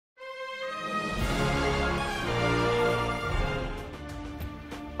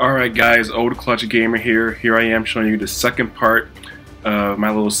Alright guys, Old Clutch Gamer here. Here I am showing you the second part of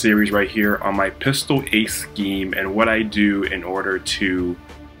my little series right here on my pistol ace scheme and what I do in order to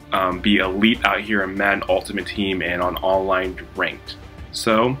be elite out here in Madden Ultimate Team and on online ranked.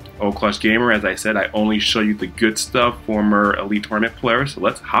 So, Old Clutch Gamer, as I said, I only show you the good stuff, former elite tournament players, so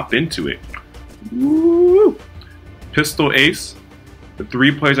let's hop into it. Woo! Pistol ace. The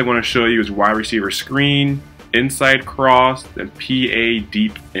three plays I want to show you is wide receiver screen, inside cross, then PA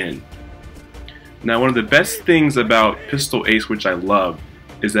deep in. Now, one of the best things about pistol ace, which I love,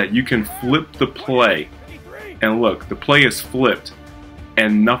 is that you can flip the play. And look, the play is flipped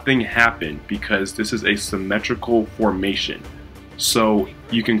and nothing happened because this is a symmetrical formation. So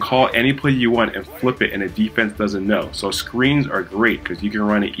you can call any play you want and flip it and the defense doesn't know. So screens are great because you can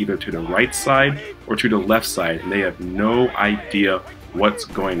run it either to the right side or to the left side and they have no idea what's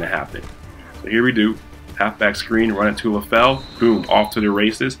going to happen. So here we do. Halfback screen, run it to LaFell, boom, off to the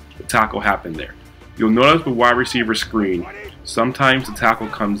races. The tackle happened there. You'll notice the wide receiver screen, sometimes the tackle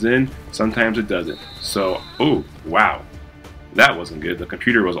comes in, sometimes it doesn't. So, oh, wow, that wasn't good. The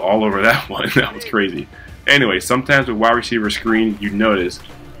computer was all over that one. That was crazy. Anyway, sometimes with wide receiver screen, you notice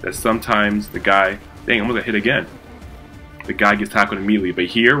that sometimes the guy, dang, I'm gonna hit again. The guy gets tackled immediately, but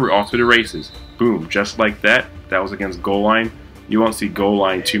here we're off to the races. Boom, just like that. That was against goal line. You won't see goal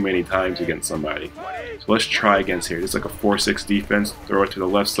line too many times against somebody. So let's try against here. This is like a 4-6 defense. Throw it to the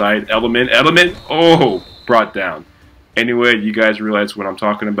left side. Element. Oh, brought down. Anyway, you guys realize what I'm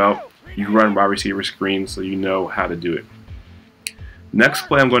talking about. You run wide receiver screen so you know how to do it. Next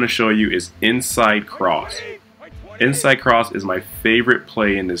play I'm going to show you is inside cross. Inside cross is my favorite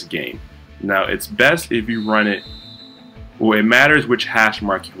play in this game. Now, it's best if you run it, well, it matters which hash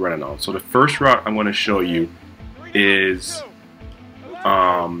mark you run it on. So the first route I'm going to show you is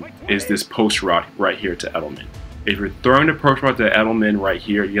this post route right here to Edelman. If you're throwing the post route to Edelman right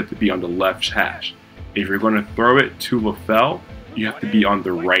here, you have to be on the left hash. If you're going to throw it to LaFell, you have to be on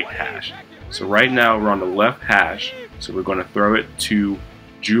the right hash. So right now we're on the left hash, so we're going to throw it to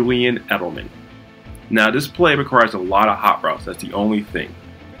Julian Edelman. Now this play requires a lot of hot routes. That's the only thing.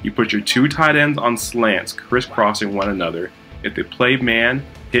 You put your two tight ends on slants, crisscrossing one another. If they play man,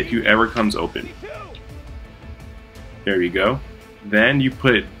 hit whoever comes open. There you go. Then you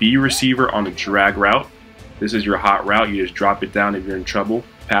put B receiver on the drag route. This is your hot route. You just drop it down if you're in trouble.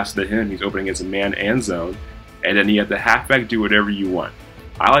 Pass it to him. He's opening against a man and zone. And then you have the halfback do whatever you want.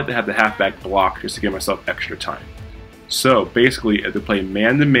 I like to have the halfback block just to give myself extra time. So basically, if they play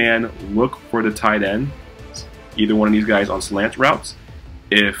man-to-man, look for the tight end. Either one of these guys on slant routes.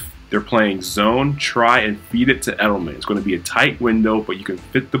 If they're playing zone, try and feed it to Edelman. It's going to be a tight window, but you can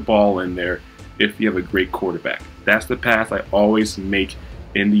fit the ball in there if you have a great quarterback. That's the pass I always make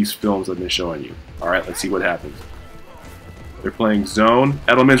in these films I've been showing you. Alright, let's see what happens. They're playing zone.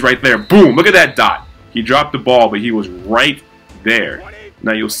 Edelman's right there. Boom! Look at that dot. He dropped the ball, but he was right there.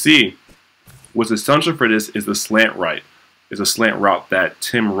 Now you'll see what's essential for this is the slant right. Is a slant route that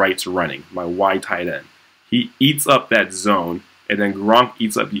Tim Wright's running, my wide tight end. He eats up that zone, and then Gronk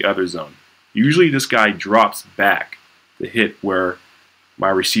eats up the other zone. Usually this guy drops back to hit where my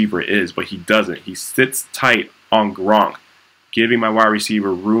receiver is, but he doesn't. He sits tight on Gronk, giving my wide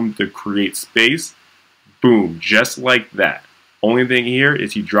receiver room to create space. Boom, just like that. Only thing here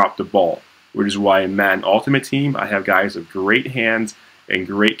is he dropped the ball, which is why in Madden Ultimate Team I have guys with great hands and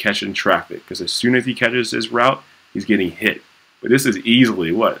great catch in traffic, because as soon as he catches this route, he's getting hit. But this is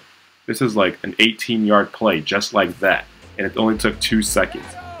easily what? This is like an 18-yard play, just like that, and it only took 2 seconds.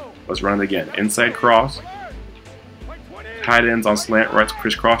 Let's run it again. Inside cross. Tight ends on slant routes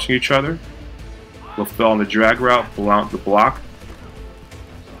crisscrossing each other. LaFell on the drag route, Blount the block.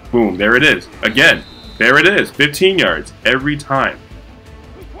 Boom, there it is. Again, there it is. 15 yards every time.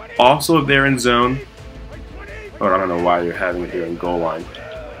 Also, if they're in zone, oh, I don't know why you're having it here in goal line.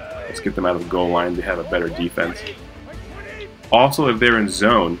 Let's get them out of the goal line. They have a better defense. Also, if they're in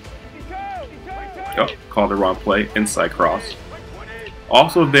zone, oh, called the wrong play. Inside cross.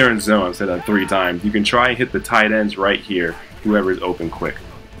 Also, if they're in zone, I said that 3 times, you can try and hit the tight ends right here, whoever's open quick.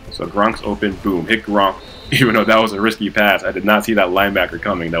 So Gronk's open, boom, hit Gronk. Even though that was a risky pass, I did not see that linebacker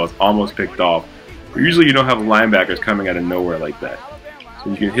coming. That was almost picked off. But usually you don't have linebackers coming out of nowhere like that. So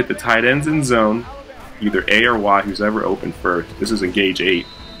you can hit the tight ends in zone, either A or Y, who's ever open first. This is engage 8.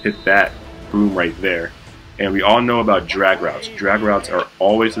 Hit that, boom, right there. And we all know about drag routes. Drag routes are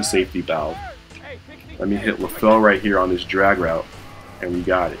always a safety valve. Let me hit LaFell right here on this drag route, and we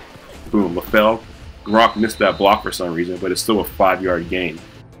got it. Boom, LaFell. Gronk missed that block for some reason, but it's still a 5-yard gain.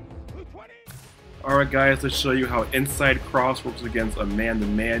 Alright guys, let's show you how inside cross works against a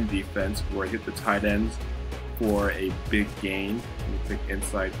man-to-man defense where I hit the tight ends for a big gain. You pick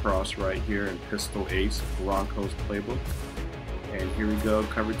inside cross right here and pistol ace, Broncos playbook. And here we go,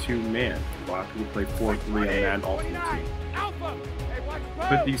 cover 2 man. A lot of people play 4-3 on Madden Ultimate Team.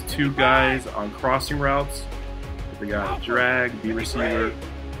 Put these 2 guys on crossing routes. Put the guy on a drag, B receiver.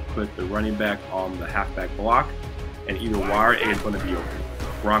 Put the running back on the halfback block. And either Y or A is going to be open.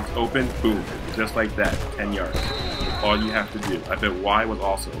 Gronk's open, boom, just like that, 10 yards. That's all you have to do. I bet Y was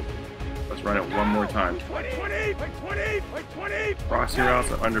also open. Let's run it one more time. Crossing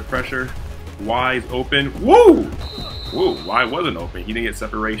routes are under pressure. Y is open. Woo! Woo, Y wasn't open. He didn't get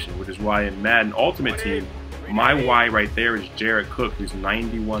separation, which is why in Madden Ultimate Team, my Y right there is Jared Cook, who's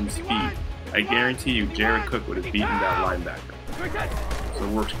 91 speed. I guarantee you, Jared Cook would have beaten that linebacker. So it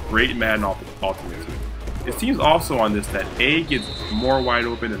works great in Madden Ultimate Team. It seems also on this that A gets more wide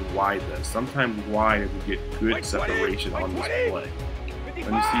open than Y does. Sometimes Y doesn't get good separation on this play.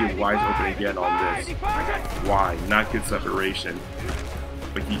 Let me see if Y's open again on this. Y, not good separation.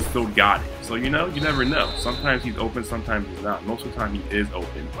 But he still got it. So you know, you never know. Sometimes he's open, sometimes he's not. Most of the time he is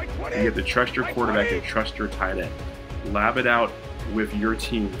open. You have to trust your quarterback and trust your tight end. Lab it out with your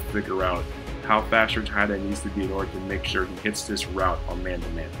team to figure out how fast your tight end needs to be in order to make sure he hits this route on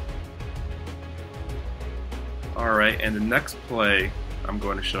man-to-man. Alright, and the next play I'm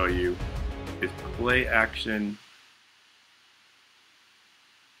going to show you is play action.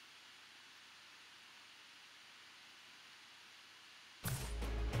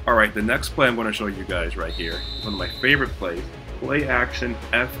 Alright, the next play I'm going to show you guys right here, one of my favorite plays, play action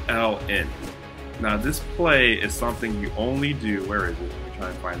FLN. Now this play is something you only do, where is it? Let me try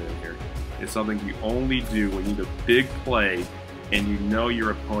and find it in here. It's something you only do when you need a big play and you know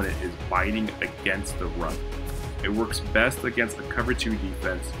your opponent is biting against the run. It works best against the cover 2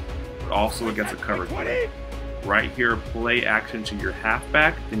 defense, but also against a cover 3. Right here, play action to your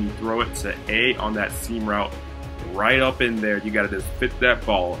halfback, then you throw it to A on that seam route. Right up in there, you gotta just fit that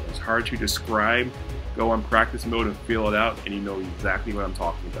ball. It's hard to describe. Go on practice mode and feel it out, and you know exactly what I'm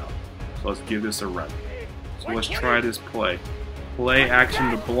talking about. So let's give this a run. So let's try this play. Play action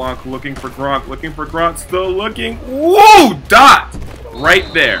to Blanc, looking for Gronk, still looking. Whoa! Dot! Right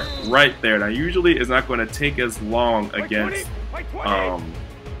there, right there. Now usually it's not going to take as long against,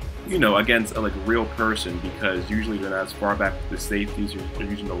 you know, against a real person, because usually they're not as far back with the safeties. They're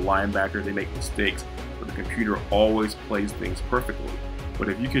using the linebacker. They make mistakes. But the computer always plays things perfectly. But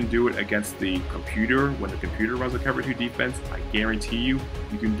if you can do it against the computer, when the computer runs a cover 2 defense, I guarantee you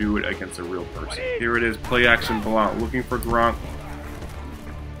can do it against a real person. Here it is, play action Blanc, looking for Gronk.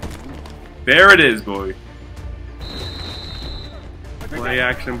 There it is, boy. Play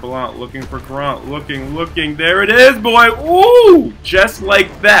action Blanc, looking for Gronk, looking, there it is, boy. Ooh, just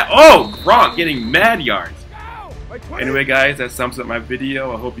like that. Oh, Gronk getting mad yards. Anyway guys, that sums up my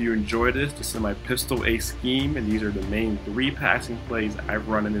video. I hope you enjoyed this. This is my pistol ace scheme, and these are the main 3 passing plays I've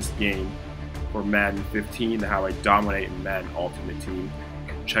run in this game for Madden 15 and how I dominate in Madden Ultimate Team.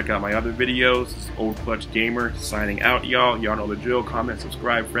 Check out my other videos. This is Old Clutch Gamer signing out, y'all. Y'all know the drill. Comment,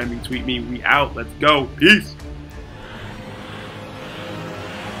 subscribe, friend me, tweet me. We out. Let's go. Peace.